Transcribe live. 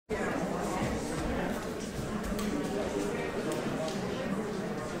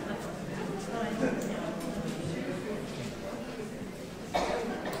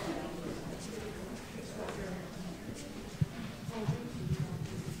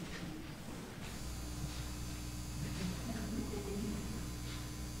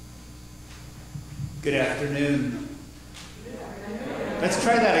Good afternoon. Let's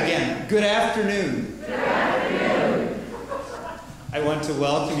try that again. Good afternoon. Good afternoon. I want to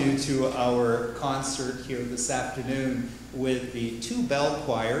welcome you to our concert here this afternoon with the two bell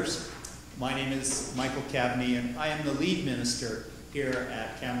choirs. My name is Michael Cabney, and I am the lead minister here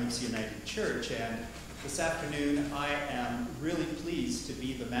at Kamloops United Church. And this afternoon, I am really pleased to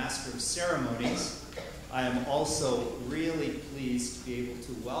be the master of ceremonies. I am also really pleased to be able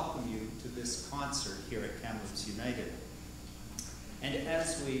to welcome you to this concert here at Kamloops United. And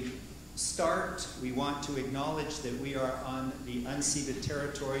as we start, we want to acknowledge that we are on the unceded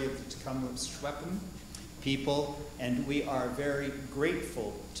territory of the Kamloops Secwepemc people, and we are very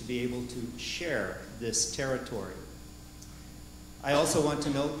grateful to be able to share this territory. I also want to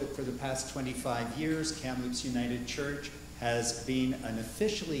note that for the past 25 years, Kamloops United Church has been an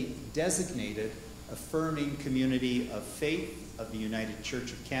officially designated affirming community of faith of the United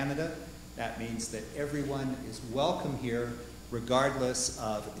Church of Canada. That means that everyone is welcome here regardless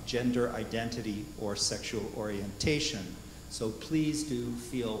of gender identity or sexual orientation. So please do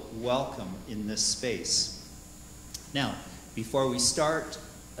feel welcome in this space. Now, before we start,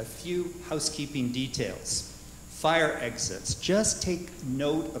 a few housekeeping details. Fire exits. Just take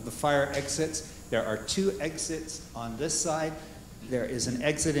note of the fire exits. There are two exits on this side. There is an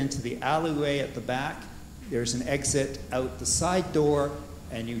exit into the alleyway at the back. There's an exit out the side door,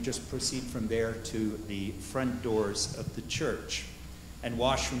 and you just proceed from there to the front doors of the church. And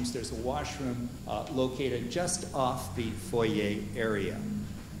washrooms, there's a washroom located just off the foyer area.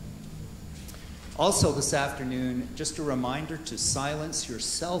 Also this afternoon, just a reminder to silence your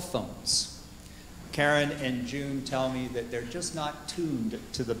cell phones. Karen and June tell me that they're just not tuned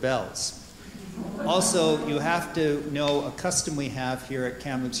to the bells. Also, you have to know a custom we have here at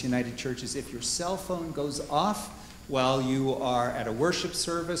Kamloops United Church is if your cell phone goes off while you are at a worship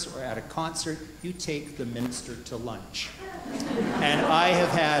service or at a concert, you take the minister to lunch. And I have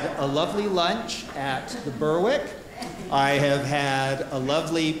had a lovely lunch at the Berwick. I have had a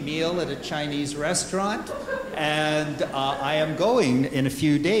lovely meal at a Chinese restaurant, and I am going in a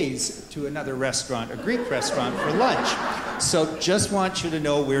few days to another restaurant, a Greek restaurant, for lunch. So just want you to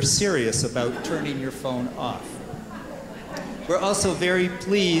know we're serious about turning your phone off. We're also very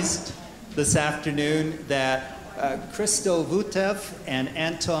pleased this afternoon that Christo Vutev and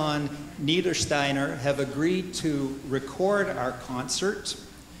Anton Niedersteiner have agreed to record our concert.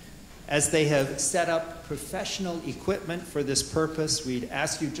 As they have set up professional equipment for this purpose, we'd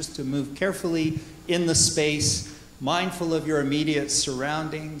ask you just to move carefully in the space, mindful of your immediate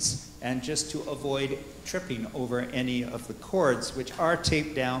surroundings, and just to avoid tripping over any of the cords, which are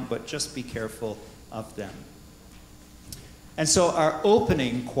taped down, but just be careful of them. And so our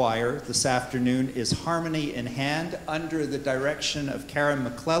opening choir this afternoon is Harmony in Hand under the direction of Karen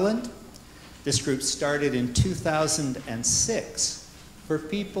McClelland. This group started in 2006 for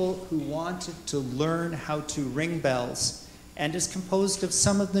people who wanted to learn how to ring bells, and is composed of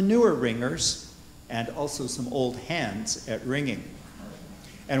some of the newer ringers and also some old hands at ringing.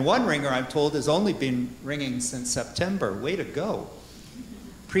 And one ringer, I'm told, has only been ringing since September. Way to go.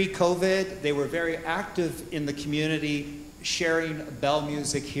 Pre-COVID, they were very active in the community, sharing bell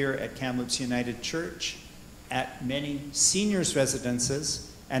music here at Kamloops United Church, at many seniors'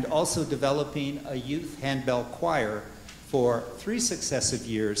 residences, and also developing a youth handbell choir for 3 successive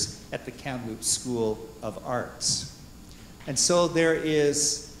years at the Kamloops School of Arts. And so there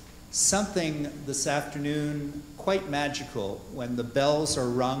is something this afternoon quite magical when the bells are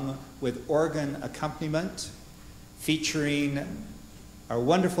rung with organ accompaniment, featuring our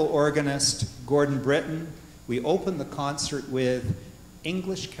wonderful organist, Gordon Britton. We open the concert with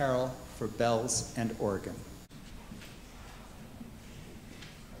English Carol for Bells and Organ.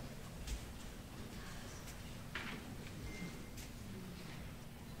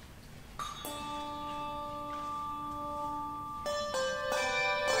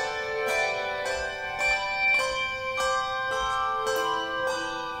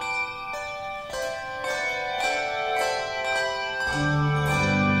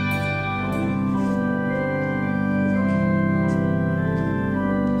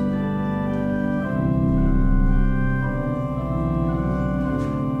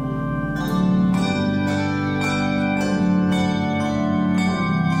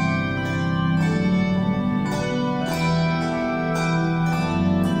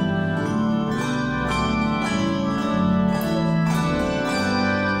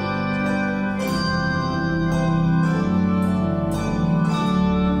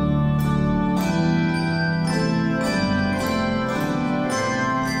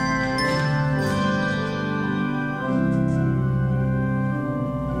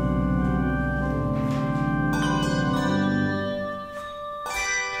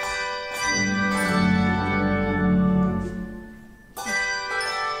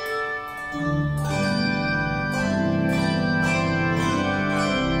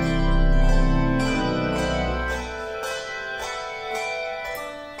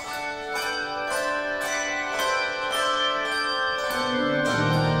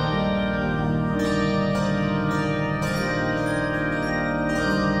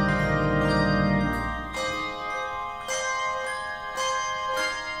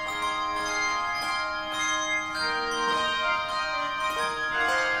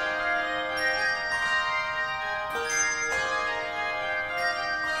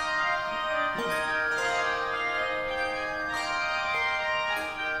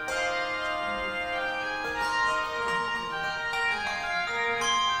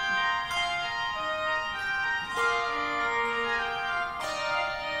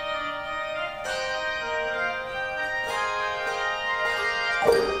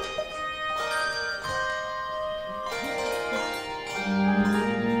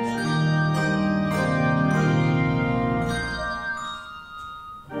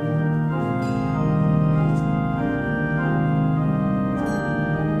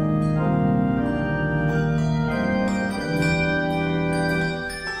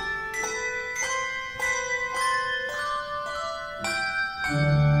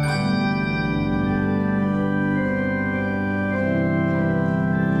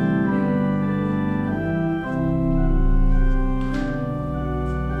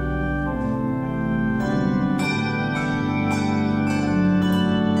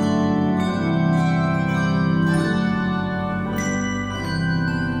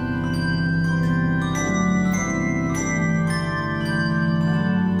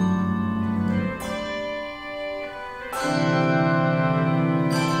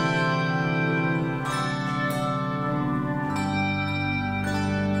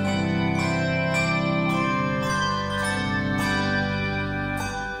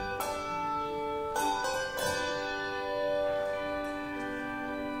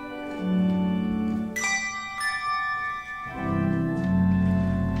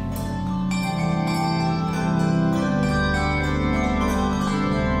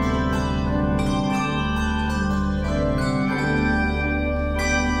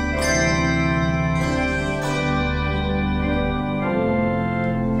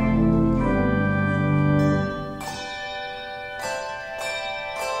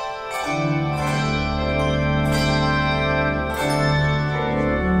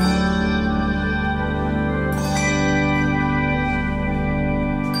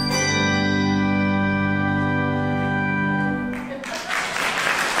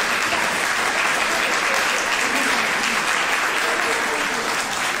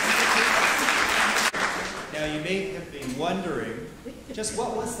 just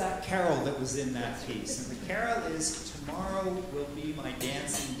what was that carol that was in that piece? And the carol is, "Tomorrow will be my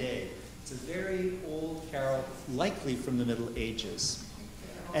dancing day." It's a very old carol, likely from the Middle Ages.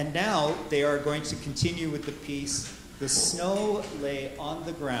 And now they are going to continue with the piece, "The Snow Lay on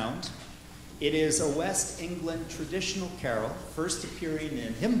the Ground." It is a West England traditional carol, first appearing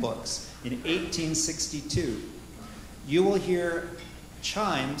in hymn books in 1862. You will hear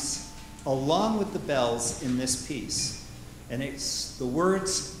chimes along with the bells in this piece. And the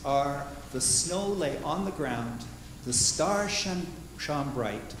words are, "The snow lay on the ground, the stars shone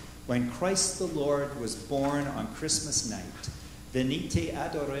bright, when Christ the Lord was born on Christmas night. Venite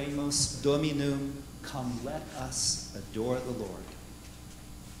adoremus Dominum, come let us adore the Lord."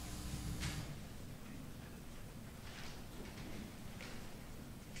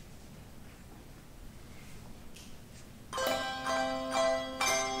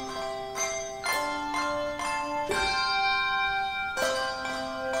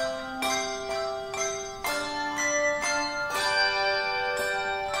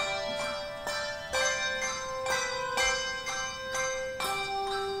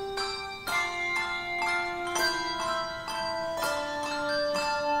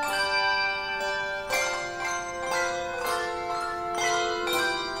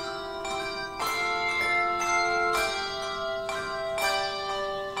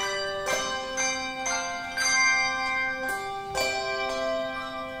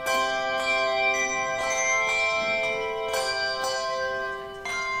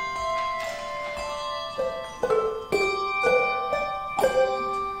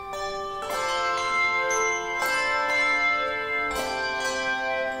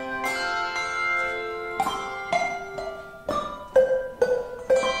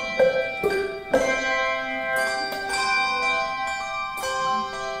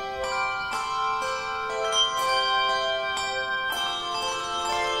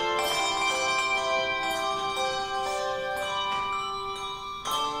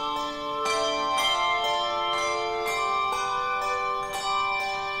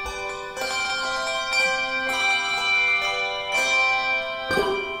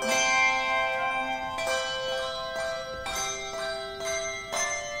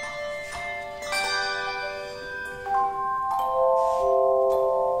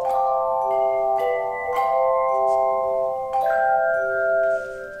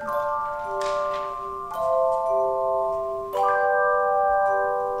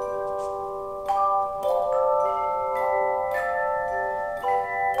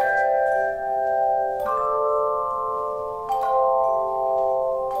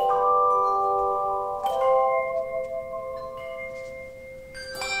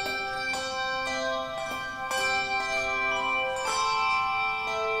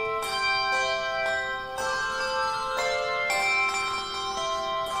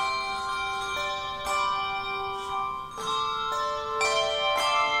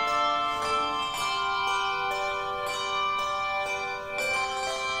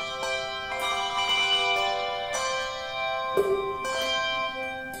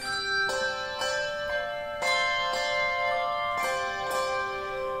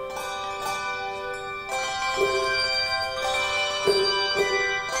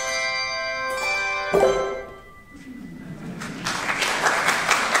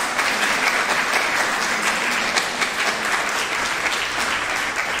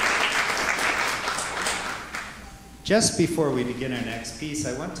 Just before we begin our next piece,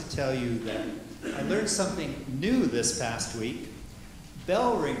 I want to tell you that I learned something new this past week.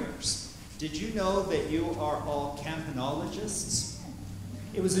 Bell ringers. Did you know that you are all campanologists?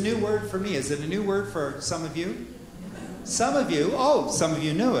 It was a new word for me. Is it a new word for some of you? Some of you? Oh, some of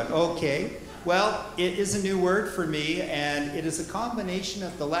you knew it. Okay. Well, it is a new word for me, and it is a combination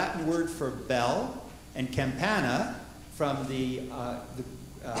of the Latin word for bell and campana from the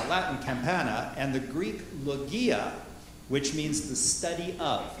Latin campana, and the Greek logia, which means the study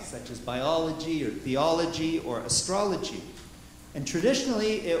of, such as biology or theology or astrology. And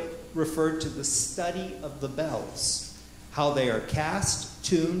traditionally, it referred to the study of the bells, how they are cast,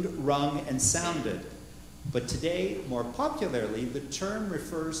 tuned, rung, and sounded. But today, more popularly, the term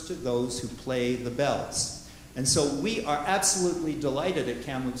refers to those who play the bells. And so we are absolutely delighted at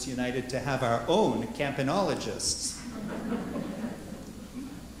Kamloops United to have our own campanologists.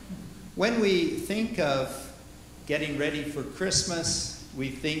 When we think of getting ready for Christmas, we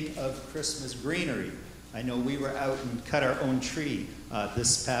think of Christmas greenery. I know we were out and cut our own tree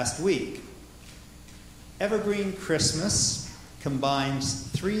this past week. Evergreen Christmas combines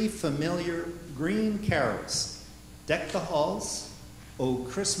three familiar green carols: Deck the Halls, O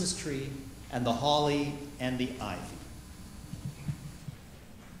Christmas Tree, and the Holly and the Ivy.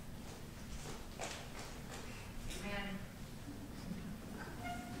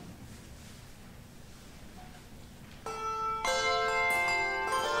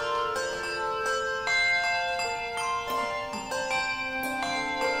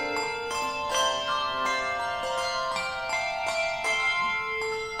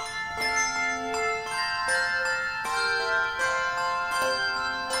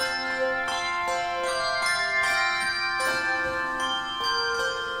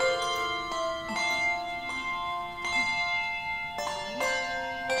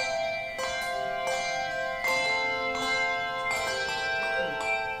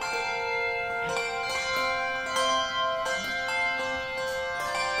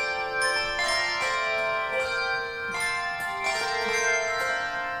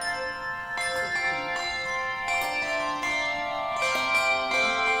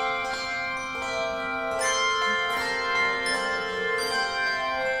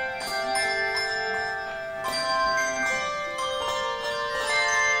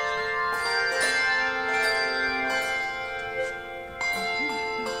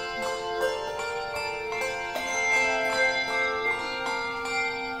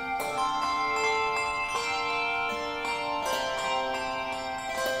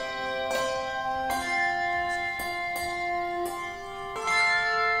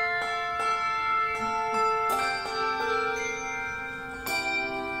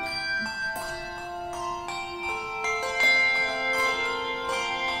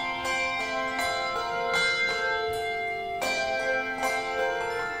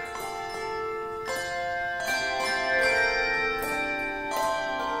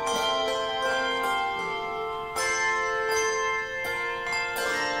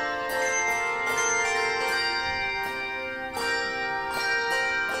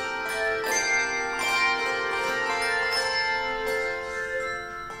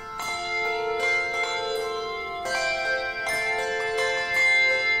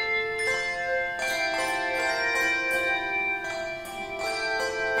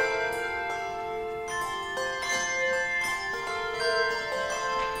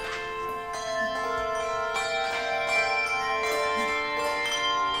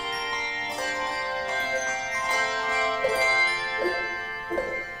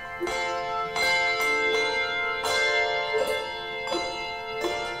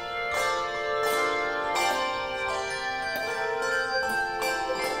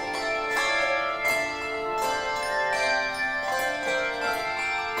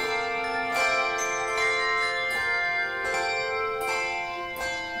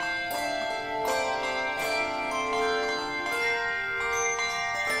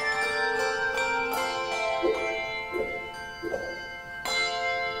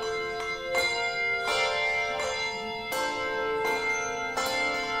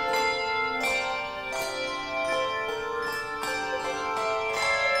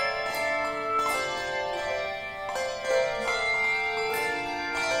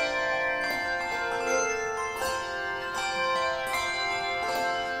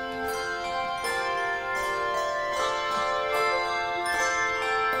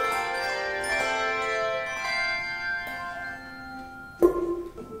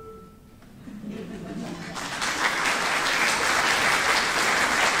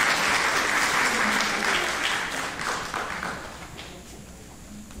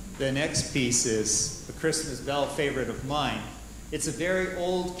 The next piece is a Christmas bell favorite of mine. It's a very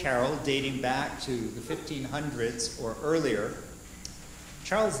old carol dating back to the 1500s or earlier.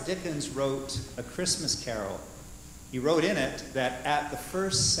 Charles Dickens wrote a Christmas carol. He wrote in it that at the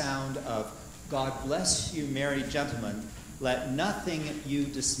first sound of "God bless you, merry gentlemen, let nothing you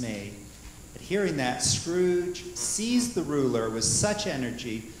dismay," at hearing that, Scrooge seized the ruler with such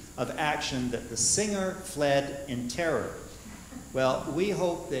energy of action that the singer fled in terror. Well, we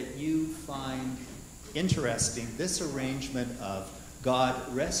hope that you find interesting this arrangement of "God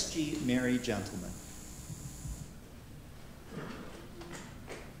Rest Ye Merry Gentlemen."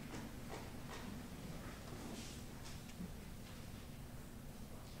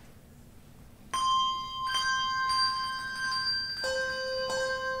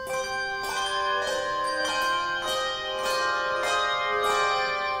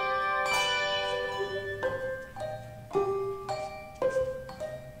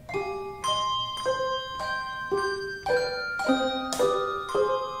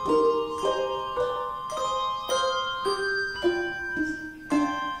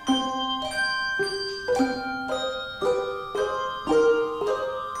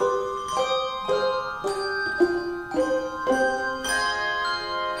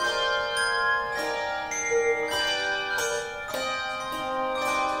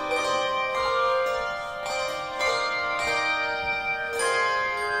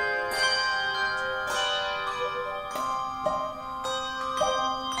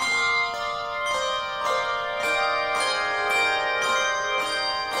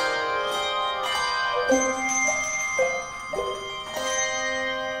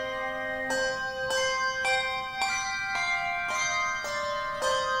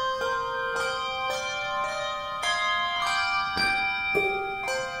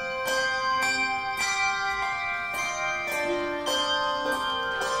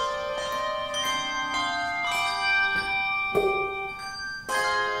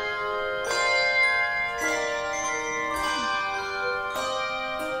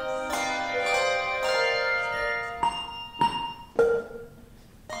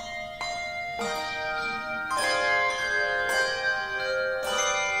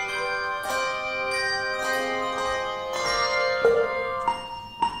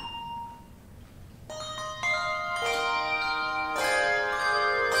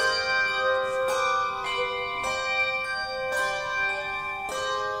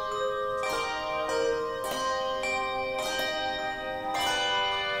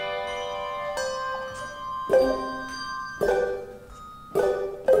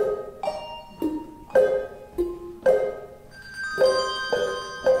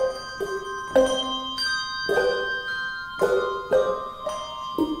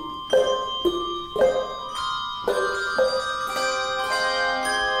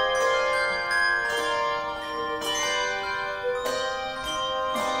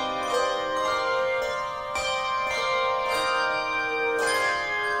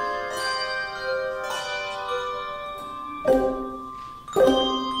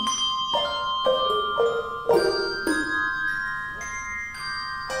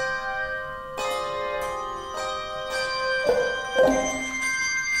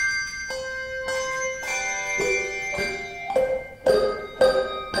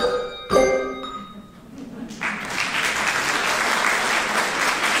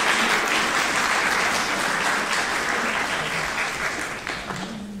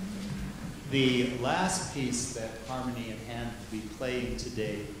 The last piece that Harmony and Hand will be playing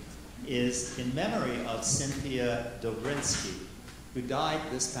today is in memory of Cynthia Dobrinsky, who died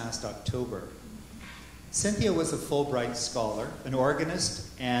this past October. Cynthia was a Fulbright scholar, an organist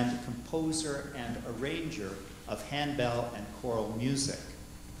and composer and arranger of handbell and choral music.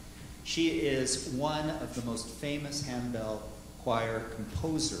 She is one of the most famous handbell choir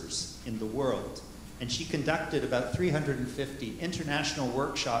composers in the world, and she conducted about 350 international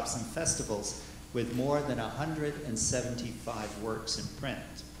workshops and festivals with more than 175 works in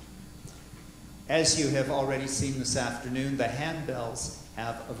print. As you have already seen this afternoon, the handbells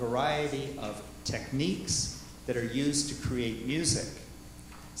have a variety of techniques that are used to create music.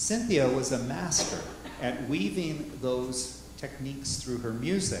 Cynthia was a master at weaving those techniques through her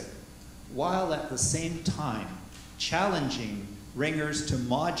music, while at the same time challenging ringers to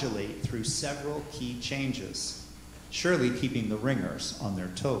modulate through several key changes, surely keeping the ringers on their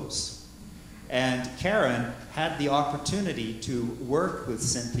toes. And Karen had the opportunity to work with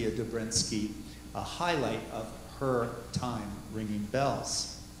Cynthia Dobrinsky, a highlight of her time ringing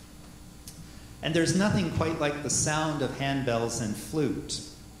bells. And there's nothing quite like the sound of handbells and flute.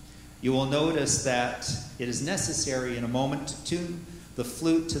 You will notice that it is necessary in a moment to tune the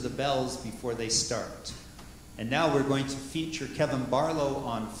flute to the bells before they start. And now we're going to feature Kevin Barlow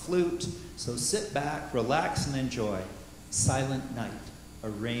on flute, so sit back, relax, and enjoy Silent Night,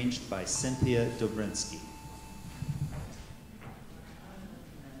 arranged by Cynthia Dobrinsky.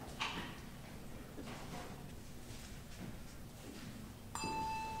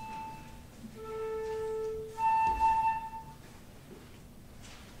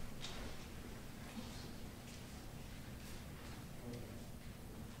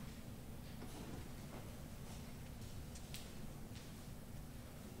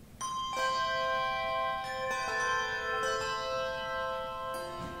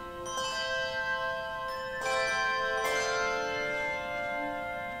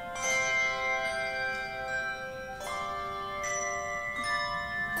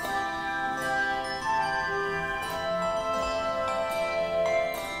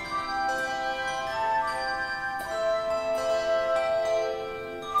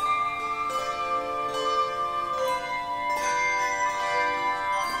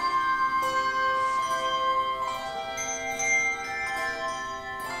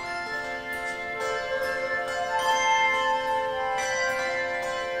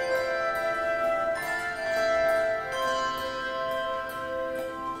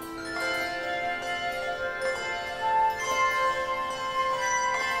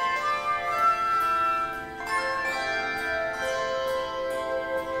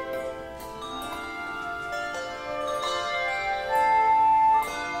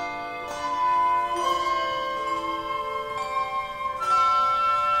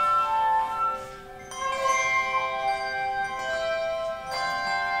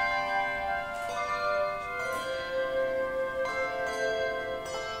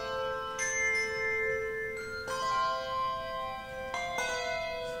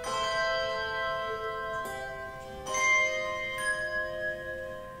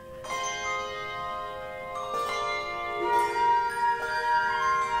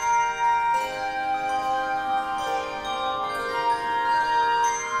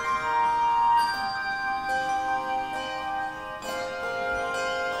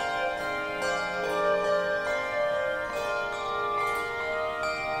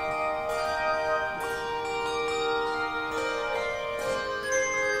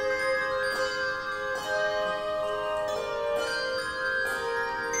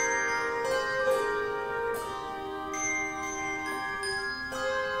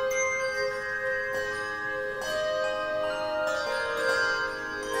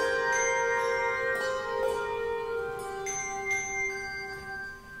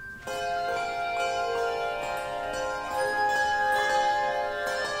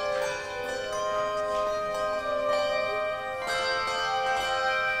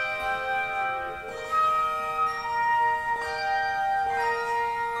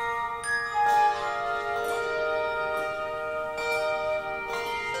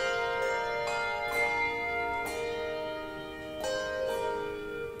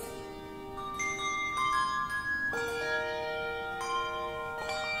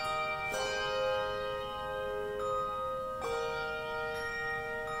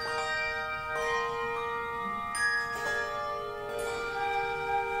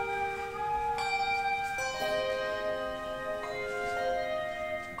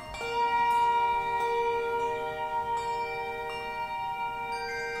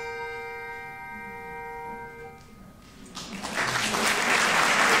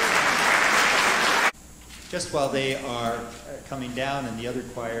 Just while they are coming down and the other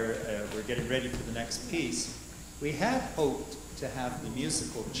choir, we're getting ready for the next piece, we had hoped to have the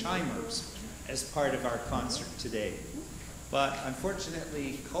musical chimers as part of our concert today. But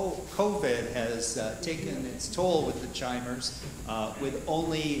unfortunately, COVID has taken its toll with the chimers, with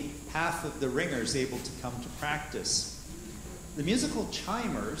only half of the ringers able to come to practice. The musical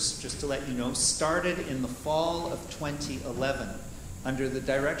chimers, just to let you know, started in the fall of 2011 under the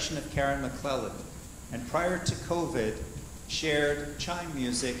direction of Karen McClellan, and prior to COVID, shared chime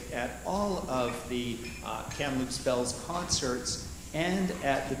music at all of the Kamloops Bells concerts and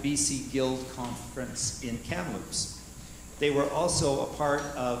at the BC Guild Conference in Kamloops. They were also a part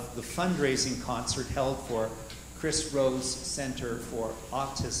of the fundraising concert held for Chris Rose Center for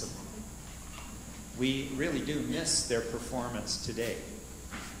Autism. We really do miss their performance today.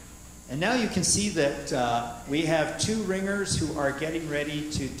 And now you can see that we have two ringers who are getting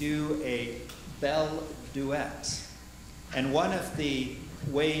ready to do a bell duet. And one of the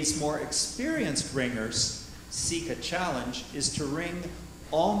ways more experienced ringers seek a challenge is to ring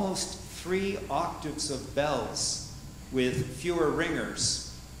almost 3 octaves of bells with fewer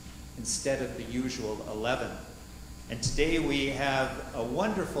ringers instead of the usual 11. And today we have a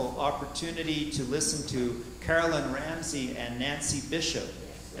wonderful opportunity to listen to Carolyn Ramsey and Nancy Bishop.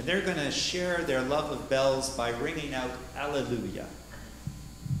 And they're going to share their love of bells by ringing out Alleluia.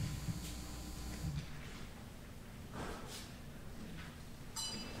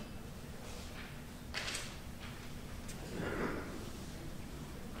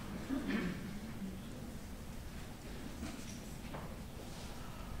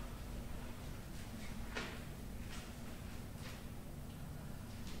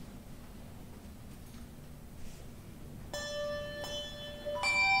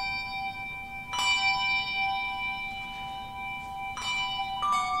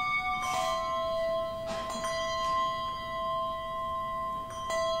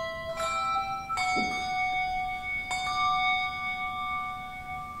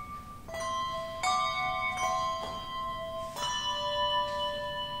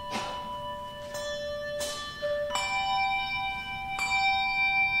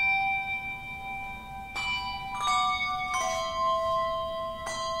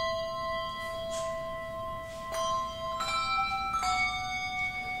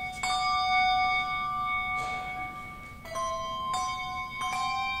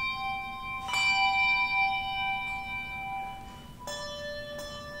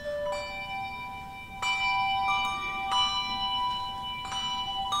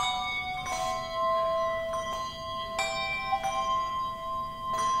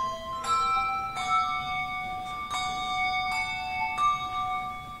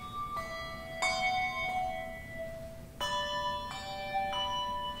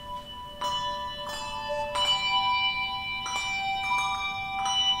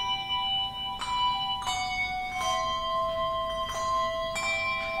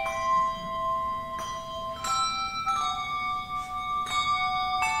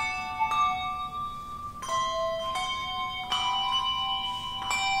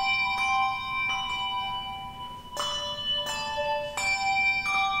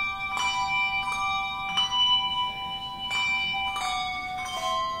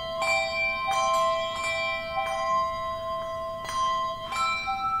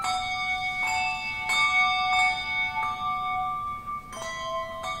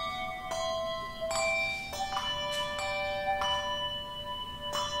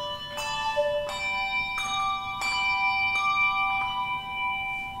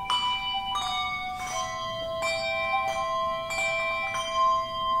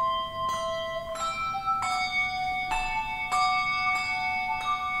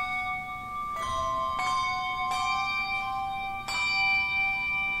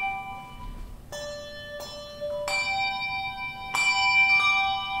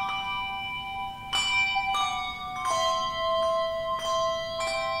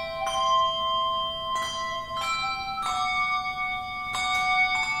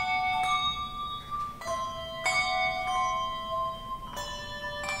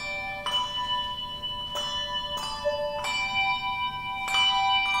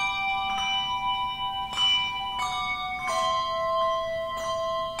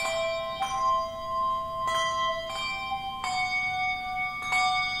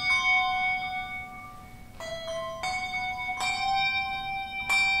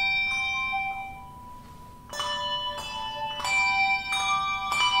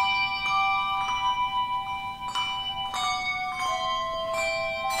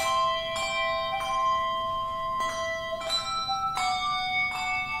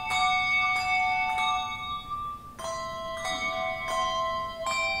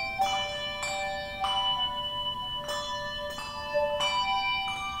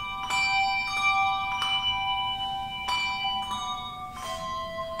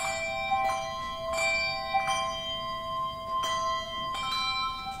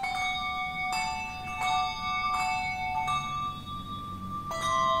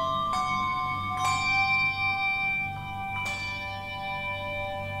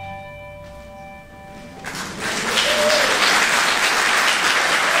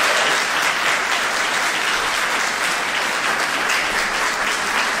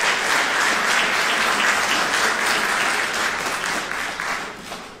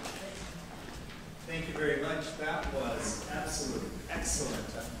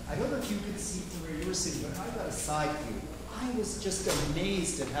 Just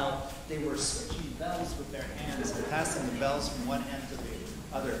amazed at how they were switching bells with their hands and passing the bells from one end to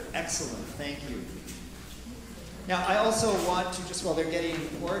the other. Excellent, thank you. Now, I also want to, just while they're getting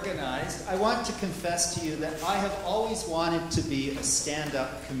organized, I want to confess to you that I have always wanted to be a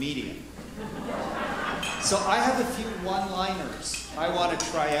stand-up comedian. So I have a few one-liners I want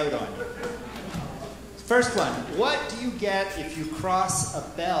to try out on you. First one, what do you get if you cross a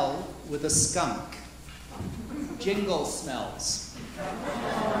bell with a skunk? Jingle smells.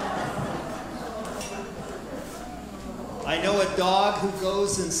 I know a dog who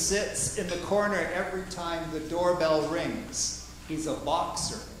goes and sits in the corner every time the doorbell rings. He's a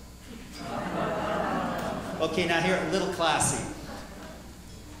boxer. Okay, now here, a little classy.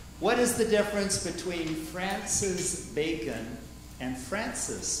 What is the difference between France's bacon and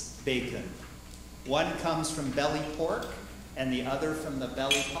Francis bacon? One comes from belly pork and the other from the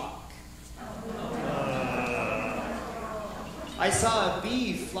belly pock. I saw a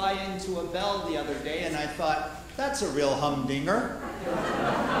bee fly into a bell the other day and I thought, that's a real humdinger.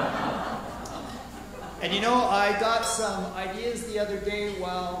 And you know, I got some ideas the other day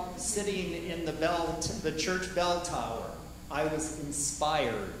while sitting in the church bell tower. I was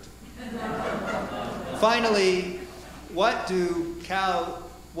inspired. Finally, why do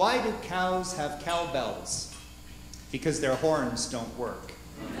cows have cowbells? Because their horns don't work.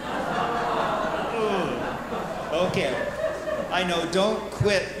 Okay, I know, don't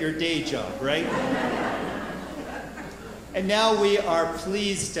quit your day job, right? And now we are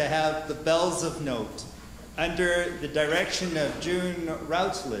pleased to have the Bells of Note under the direction of June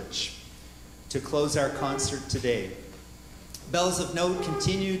Routledge to close our concert today. Bells of Note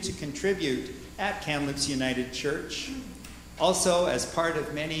continue to contribute at Kamloops United Church, also as part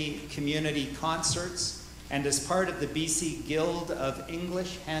of many community concerts and as part of the BC Guild of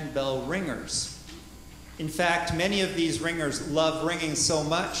English Handbell Ringers. In fact, many of these ringers love ringing so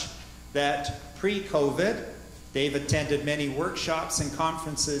much that pre-COVID, they've attended many workshops and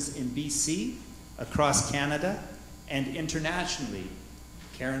conferences in BC, across Canada, and internationally,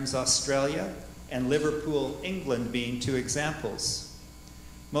 Cairns, Australia, and Liverpool, England being two examples.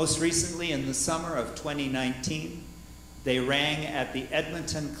 Most recently, in the summer of 2019, they rang at the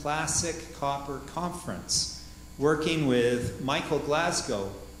Edmonton Classic Copper Conference, working with Michael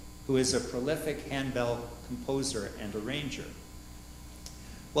Glasgow, who is a prolific handbell composer and arranger.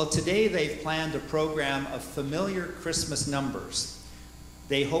 Well, today they've planned a program of familiar Christmas numbers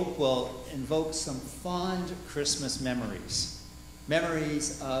they hope will invoke some fond Christmas memories,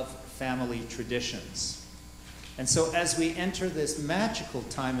 memories of family traditions. And so as we enter this magical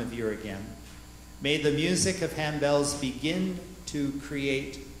time of year again, may the music of handbells begin to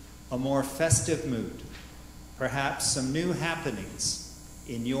create a more festive mood, perhaps some new happenings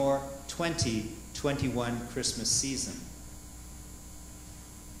in your 2021 Christmas season.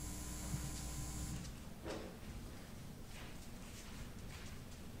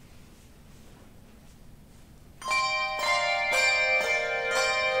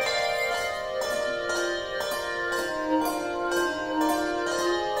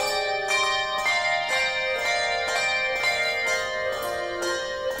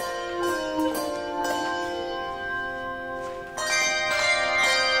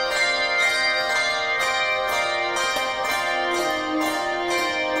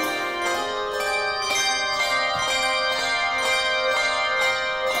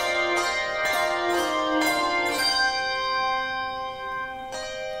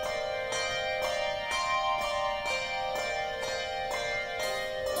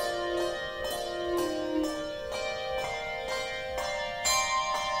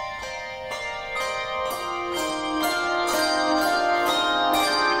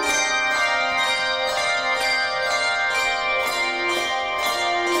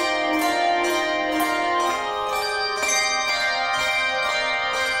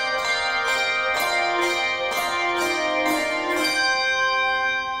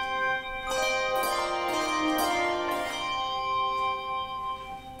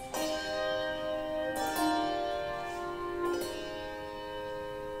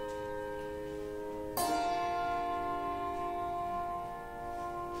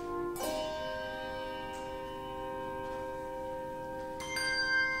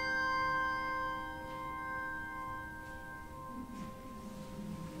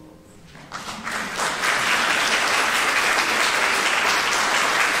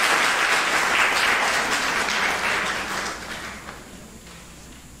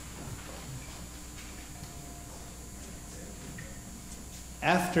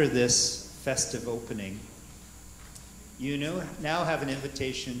 After this festive opening, you now have an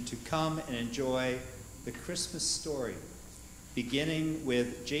invitation to come and enjoy the Christmas story, beginning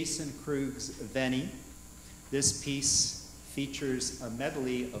with Jason Krug's Veni. This piece features a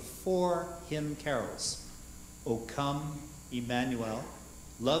medley of 4 hymn carols: O Come, Emmanuel,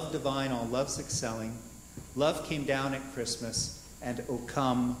 Love Divine, All Loves Excelling, Love Came Down at Christmas, and O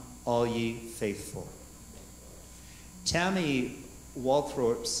Come, All Ye Faithful. Tammy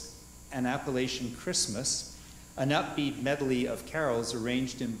Walthrop's An Appalachian Christmas, an upbeat medley of carols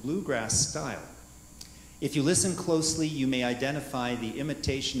arranged in bluegrass style. If you listen closely, you may identify the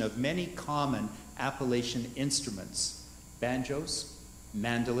imitation of many common Appalachian instruments: banjos,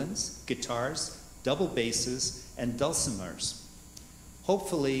 mandolins, guitars, double basses, and dulcimers.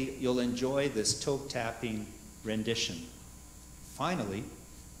 Hopefully, you'll enjoy this toe-tapping rendition. Finally,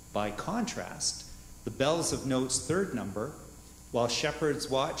 by contrast, the Bells of Note's third number, While Shepherds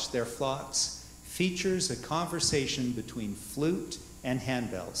Watch Their Flocks, features a conversation between flute and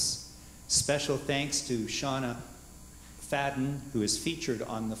handbells. Special thanks to Shauna Fadden, who is featured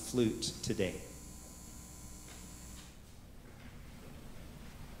on the flute today.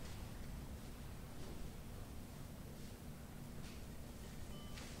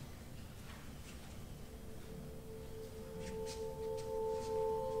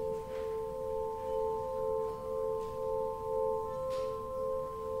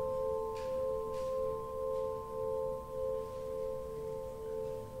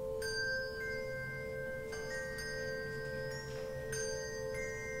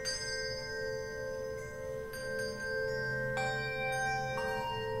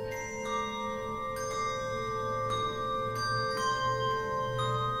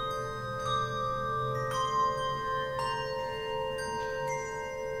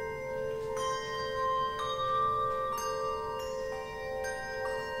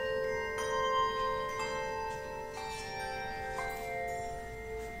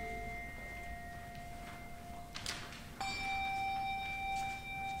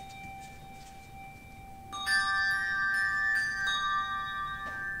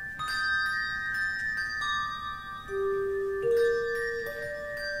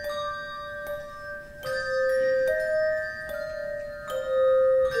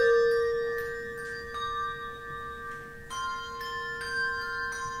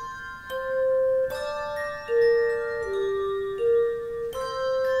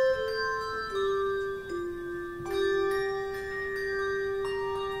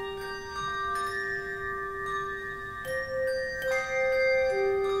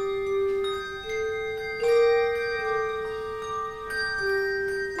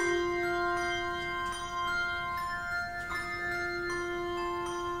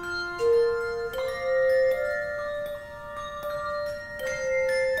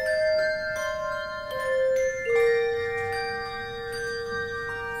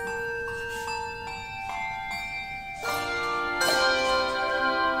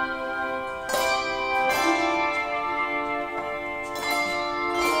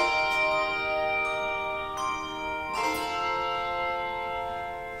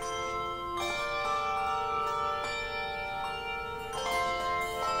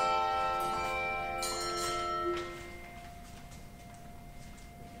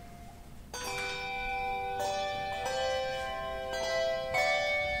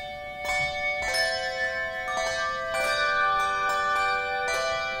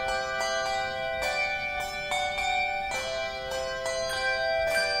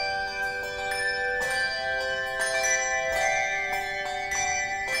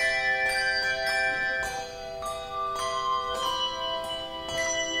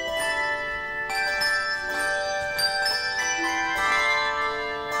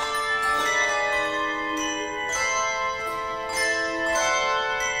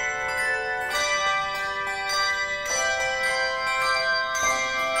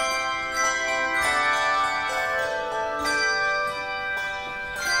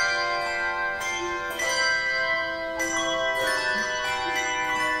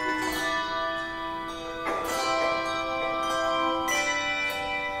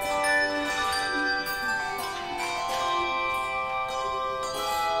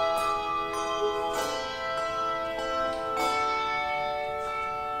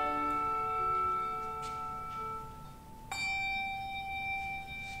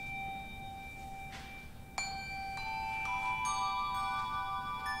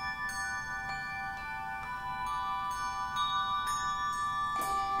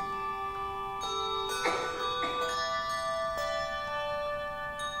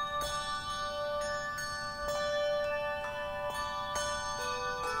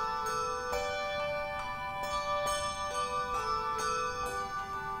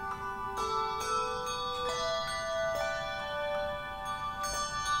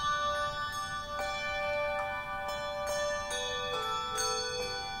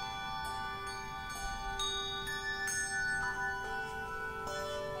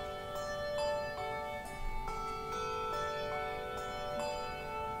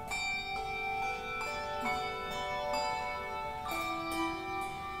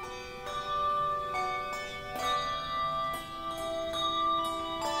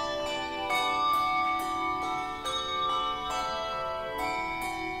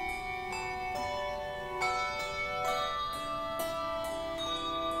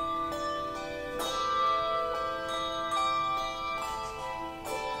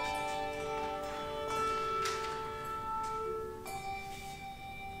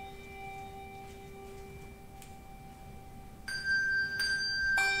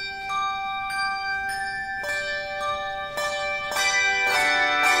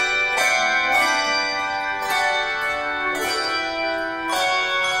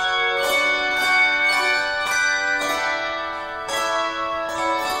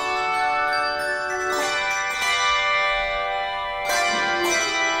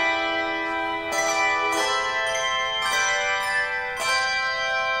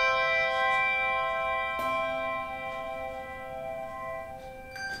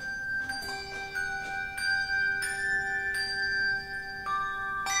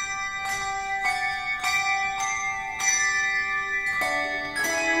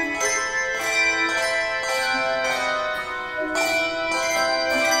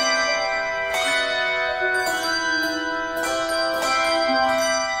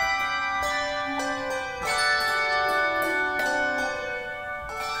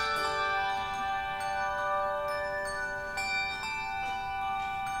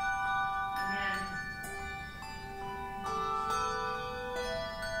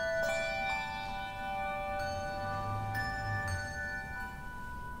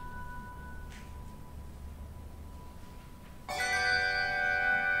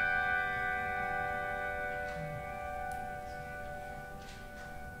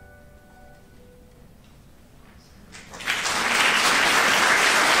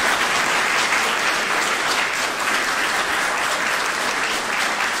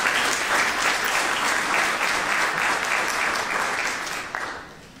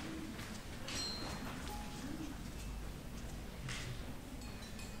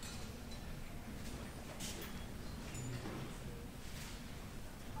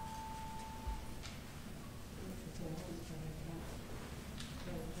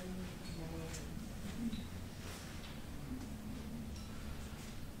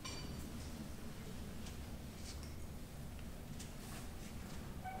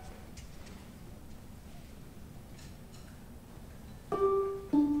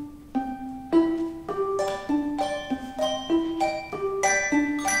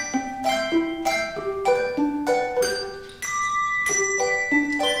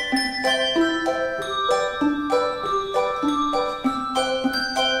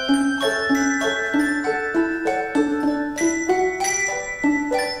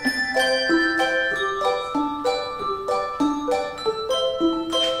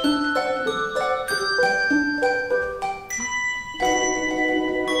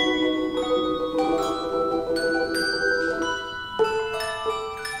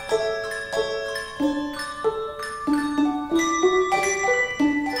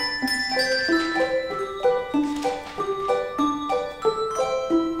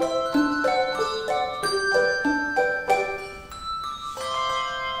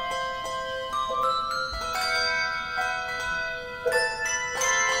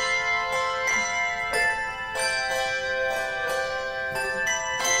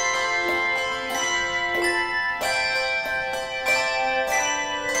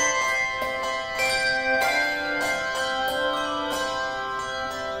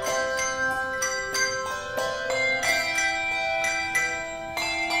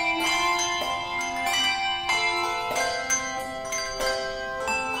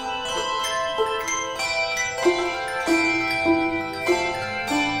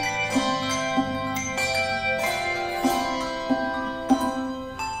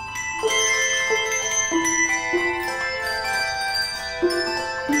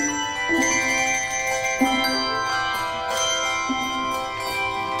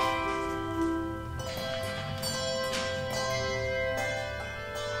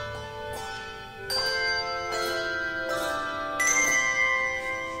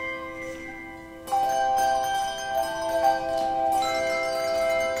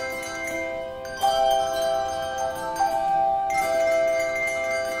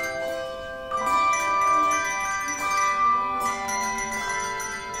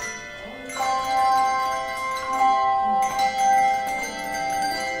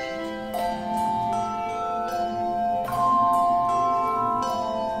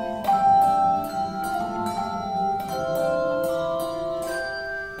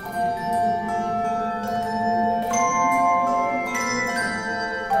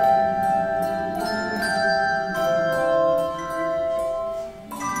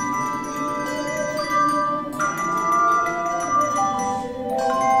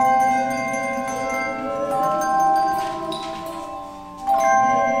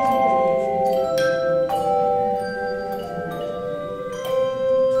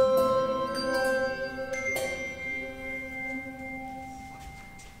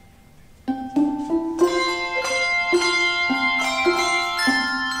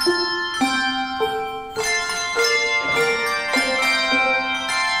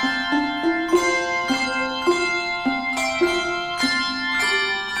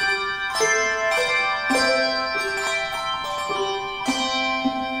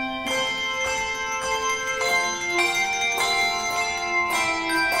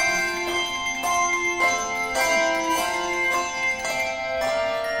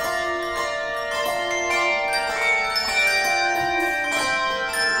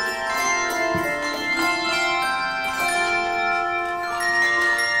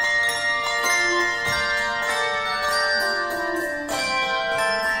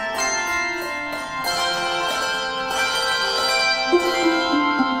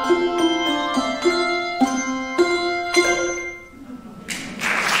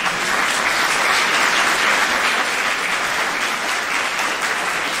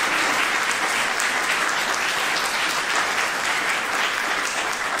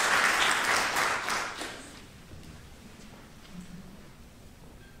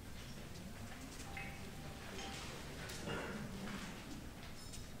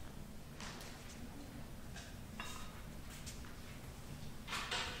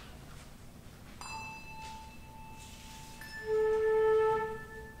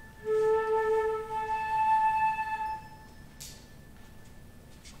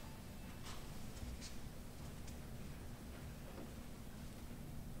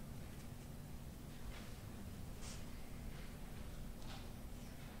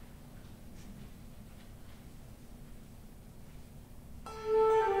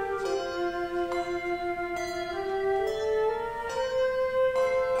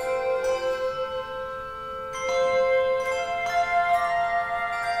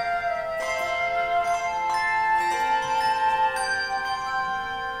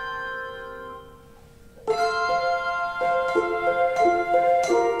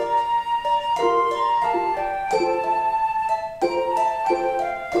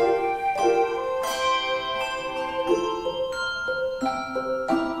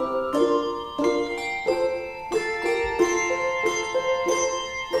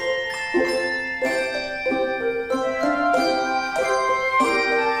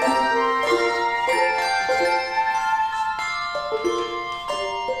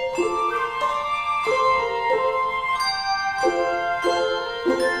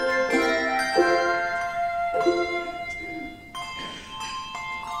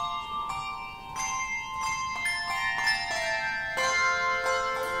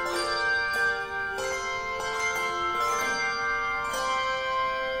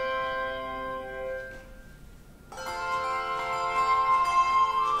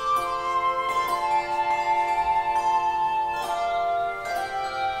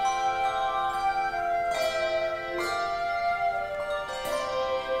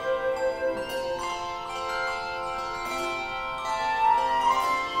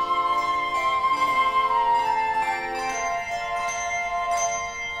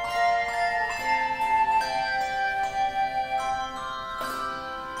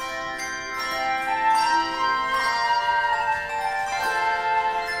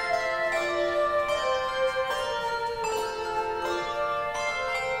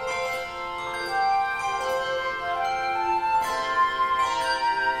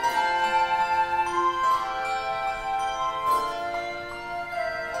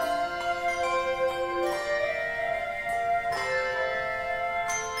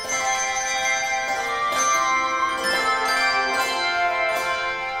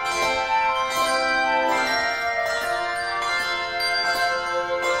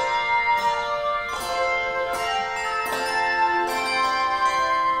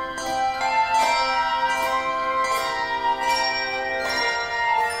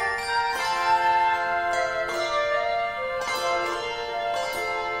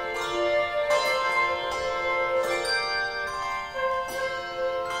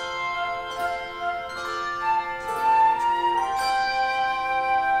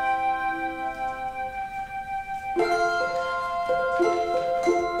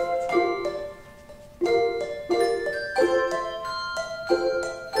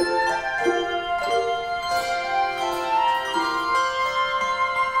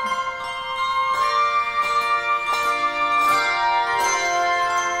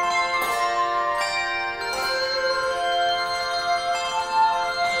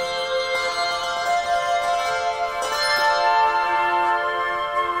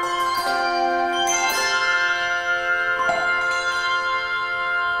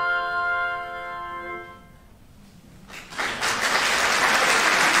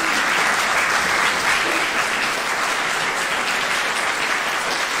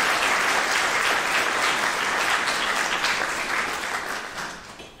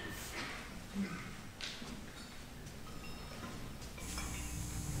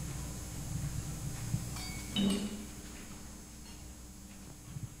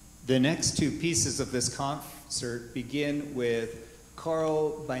 The next two pieces of this concert begin with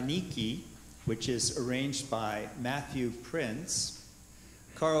Karol Bajnicki, which is arranged by Matthew Prince.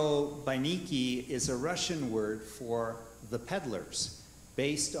 Karol Bajnicki is a Russian word for the peddlers,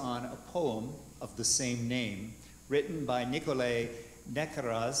 based on a poem of the same name, written by Nikolai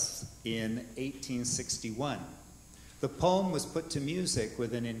Nekrasov in 1861. The poem was put to music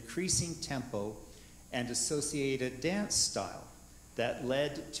with an increasing tempo and associated dance style that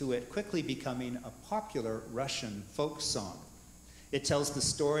led to it quickly becoming a popular Russian folk song. It tells the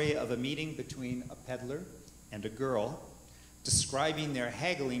story of a meeting between a peddler and a girl, describing their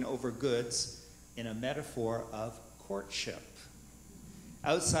haggling over goods in a metaphor of courtship.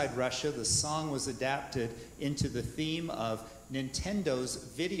 Outside Russia, the song was adapted into the theme of Nintendo's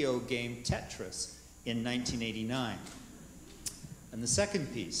video game Tetris in 1989. And the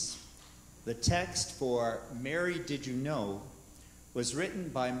second piece, the text for Mary Did You Know, was written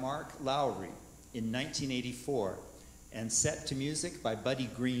by Mark Lowry in 1984 and set to music by Buddy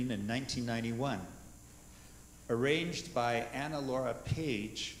Green in 1991. Arranged by Anna Laura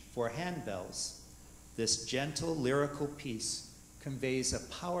Page for handbells, this gentle lyrical piece conveys a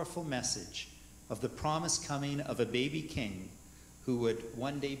powerful message of the promised coming of a baby king who would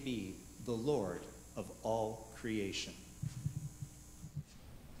one day be the Lord of all creation.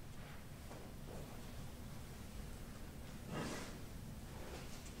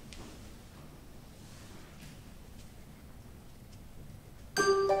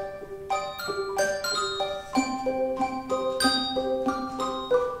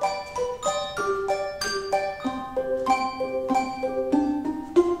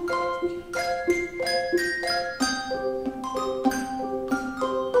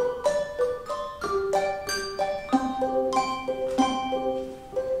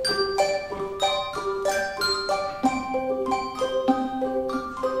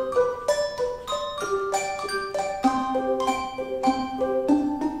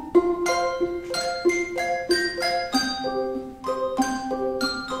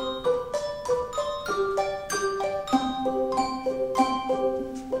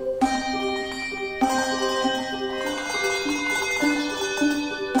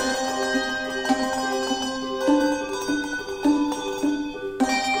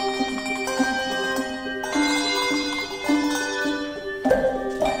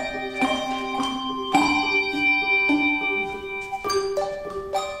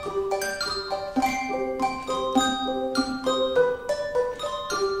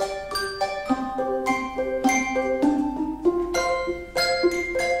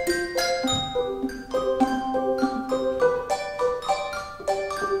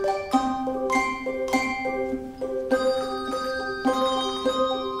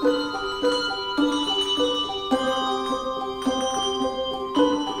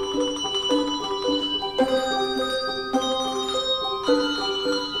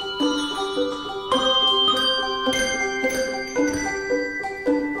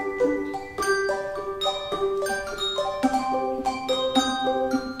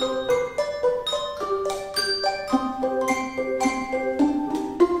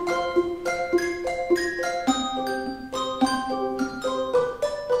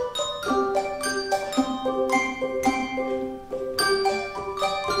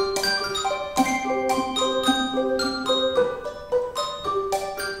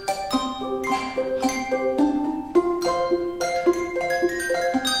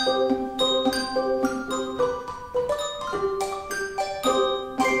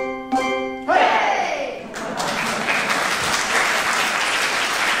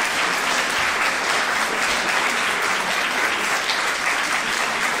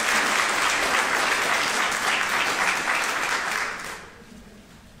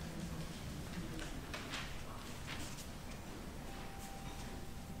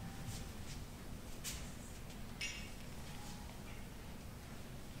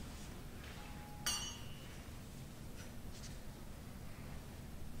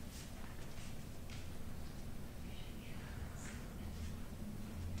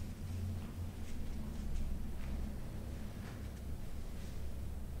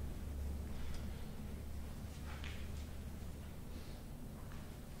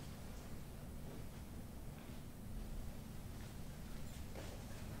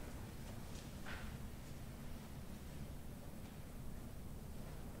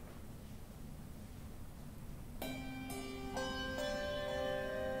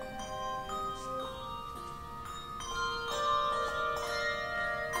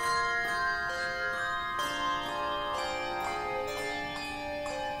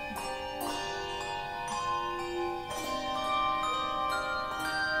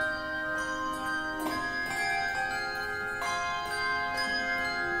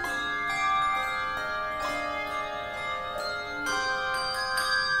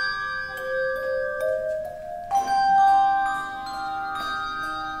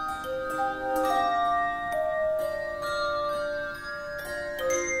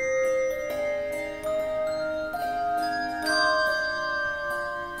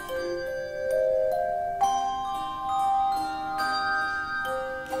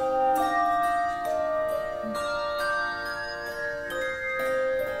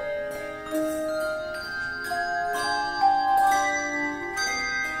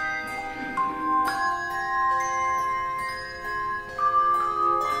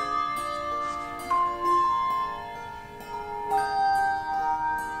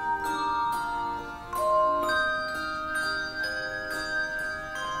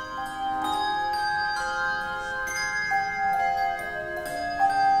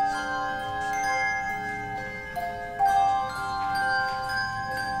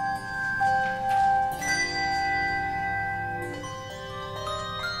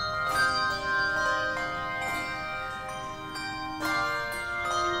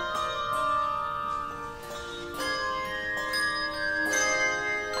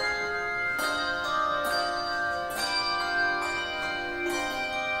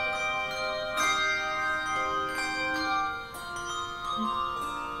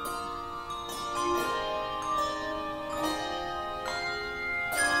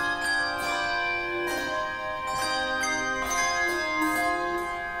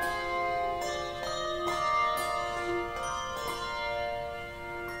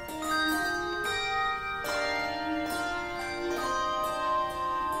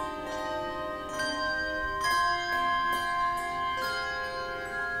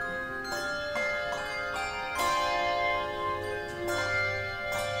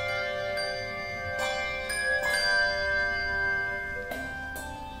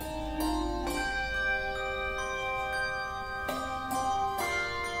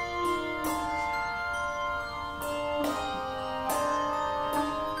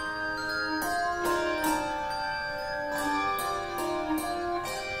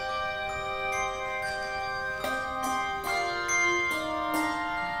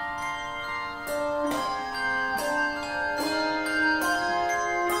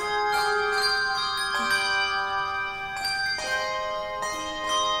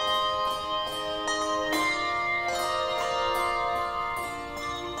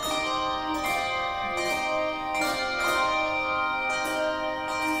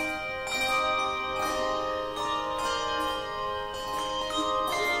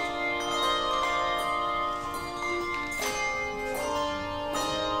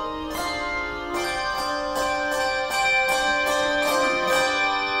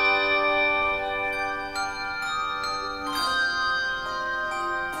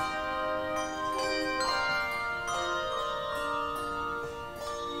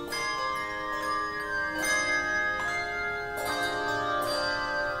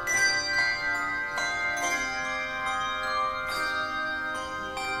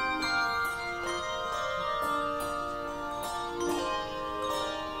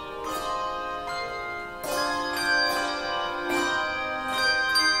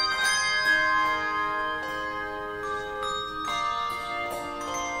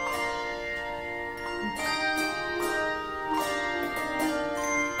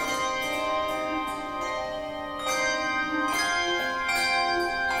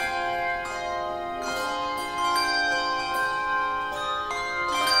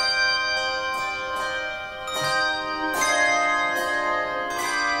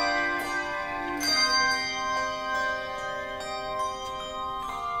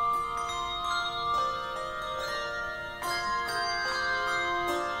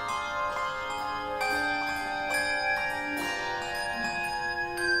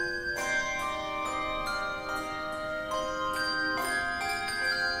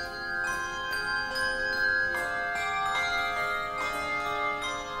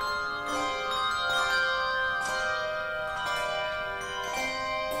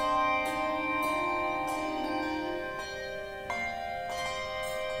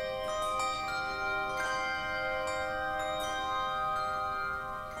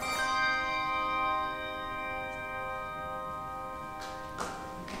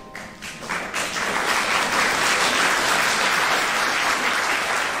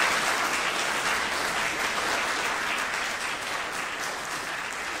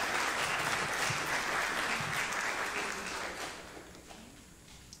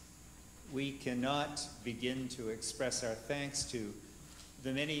 We cannot begin to express our thanks to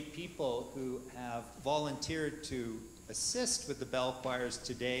the many people who have volunteered to assist with the bell choirs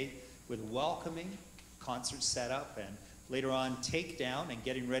today with welcoming, concert setup, and later on takedown and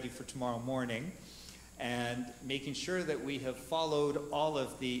getting ready for tomorrow morning, and making sure that we have followed all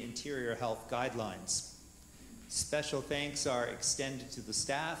of the interior health guidelines. Special thanks are extended to the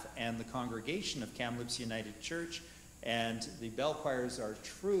staff and the congregation of Kamloops United Church, and the bell choirs are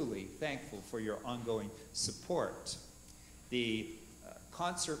truly thankful for your ongoing support. The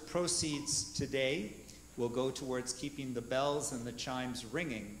concert proceeds today will go towards keeping the bells and the chimes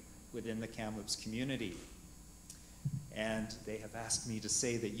ringing within the Kamloops community. And they have asked me to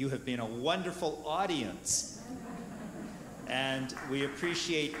say that you have been a wonderful audience. And we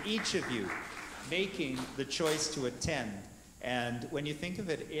appreciate each of you making the choice to attend. And when you think of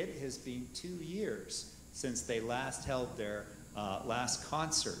it, it has been 2 years since they last held their last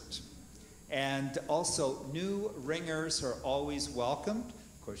concert. And also, new ringers are always welcomed.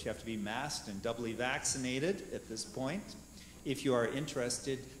 Of course, you have to be masked and doubly vaccinated at this point. If you are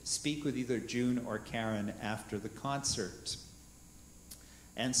interested, speak with either June or Karen after the concert.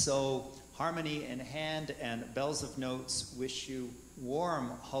 And so, Harmony in Hand and Bells of Notes wish you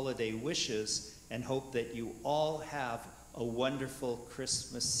warm holiday wishes and hope that you all have a wonderful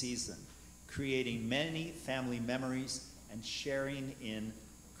Christmas season, creating many family memories and sharing in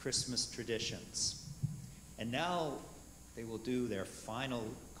Christmas traditions. And now they will do their final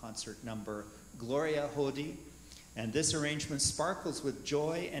concert number, Gloria Hodi, and this arrangement sparkles with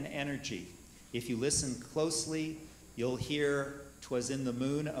joy and energy. If you listen closely, you'll hear "'Twas in the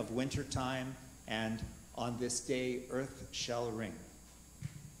moon of wintertime" and "On this day earth shall ring."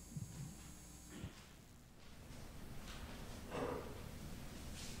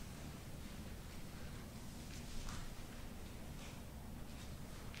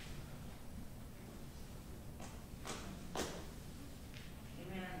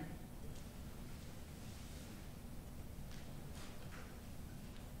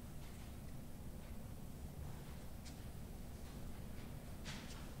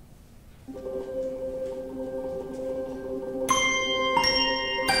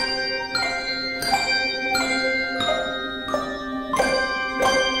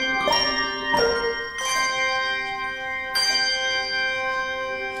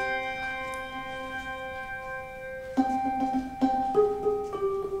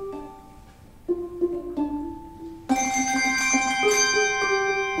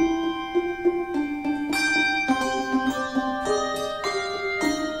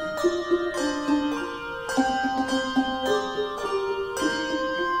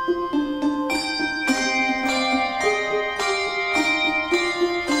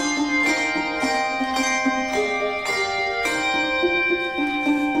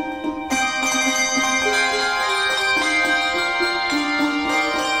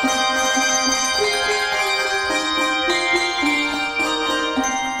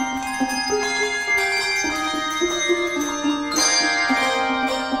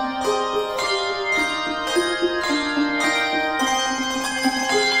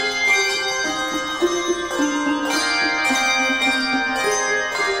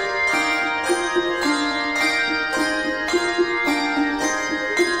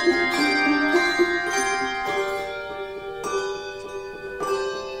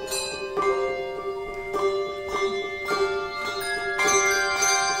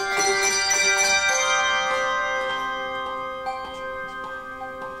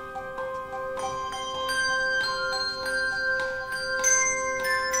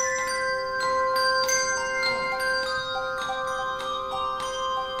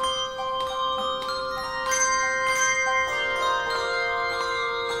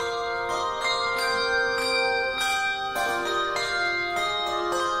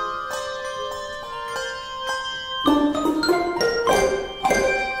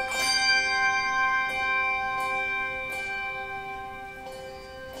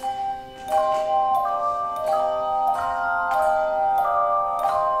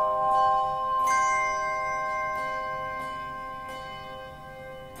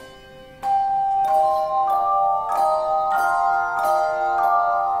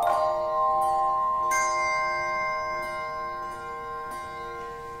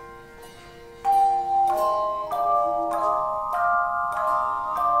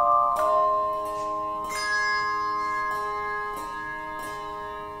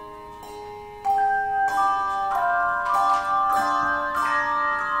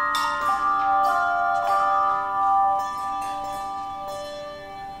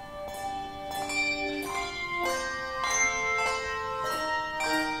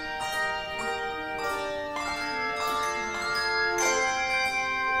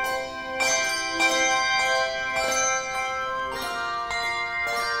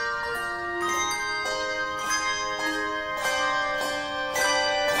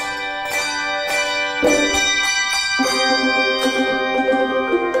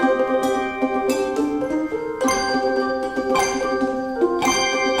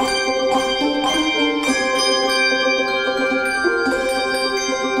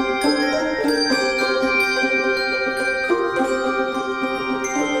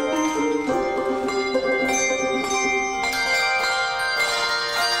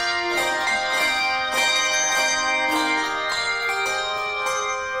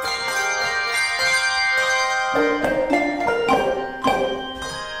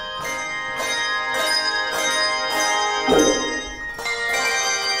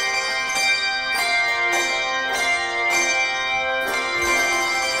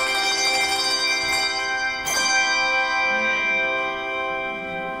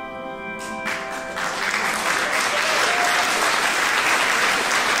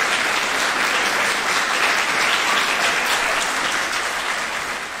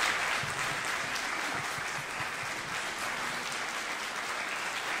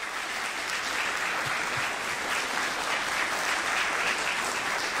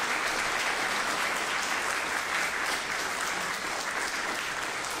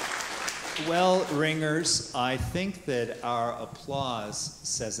 Well, ringers, I think that our applause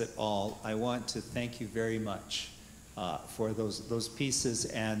says it all. I want to thank you very much for those pieces,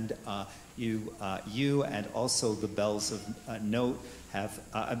 and you and also the Bells of Note have,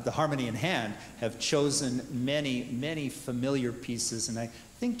 the Harmony in Hand, have chosen many familiar pieces, and I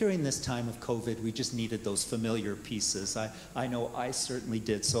think during this time of COVID, we just needed those familiar pieces. I know I certainly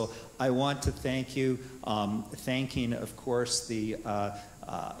did. So I want to thank you, thanking, of course, the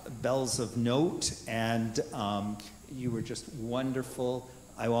Bells of Note, and you were just wonderful.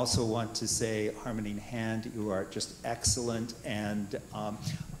 I also want to say, Harmony in Hand, you are just excellent, and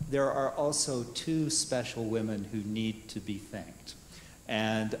there are also two special women who need to be thanked.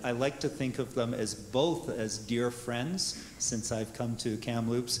 And I like to think of them as both as dear friends since I've come to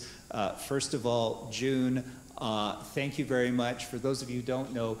Kamloops. First of all, June, thank you very much. For those of you who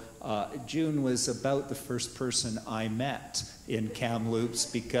don't know, June was about the first person I met in Kamloops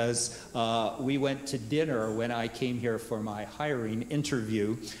because we went to dinner when I came here for my hiring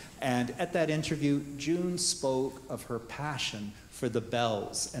interview. And at that interview, June spoke of her passion for the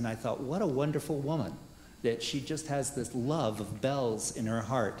bells. And I thought, what a wonderful woman, that she just has this love of bells in her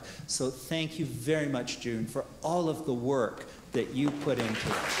heart. So thank you very much, June, for all of the work that you put into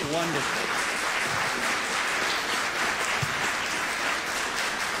it. Wonderful.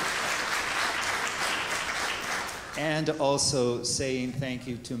 And also saying thank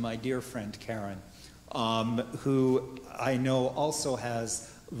you to my dear friend Karen, who I know also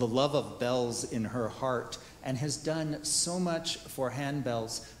has the love of bells in her heart and has done so much for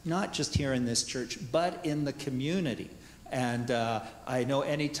handbells, not just here in this church, but in the community. And I know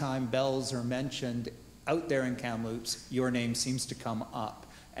anytime bells are mentioned out there in Kamloops, your name seems to come up.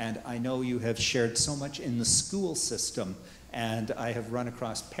 And I know you have shared so much in the school system, and I have run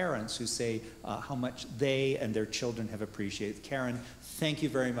across parents who say how much they and their children have appreciated. Karen, thank you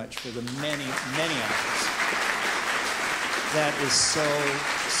very much for the many hours. That is so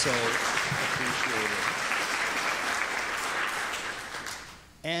appreciated.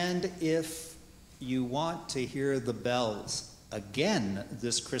 And if you want to hear the bells again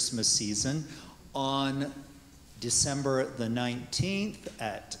this Christmas season, on December the 19th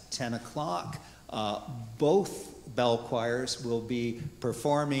at 10 o'clock, both bell choirs will be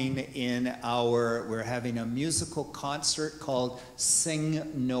performing in we're having a musical concert called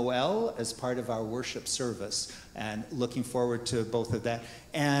Sing Noel as part of our worship service, and looking forward to both of that.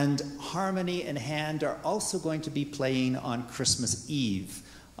 And Harmony in Hand are also going to be playing on Christmas Eve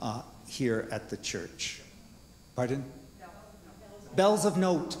here at the church. Pardon? Bells of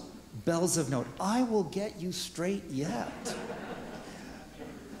Note. Bells of Note. I will get you straight yet.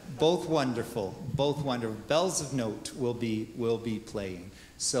 Both wonderful, both wonderful. Bells of Note will be playing.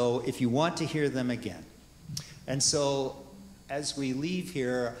 So if you want to hear them again. And so as we leave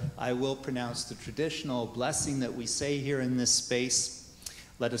here, I will pronounce the traditional blessing that we say here in this space.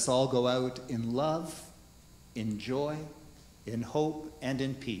 Let us all go out in love, in joy, in hope, and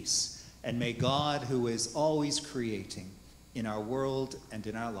in peace. And may God, who is always creating in our world and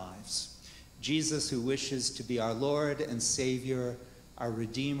in our lives, Jesus, who wishes to be our Lord and Savior, our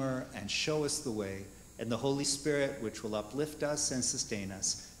Redeemer, and show us the way, and the Holy Spirit, which will uplift us and sustain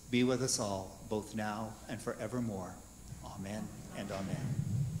us, be with us all, both now and forevermore. Amen and amen.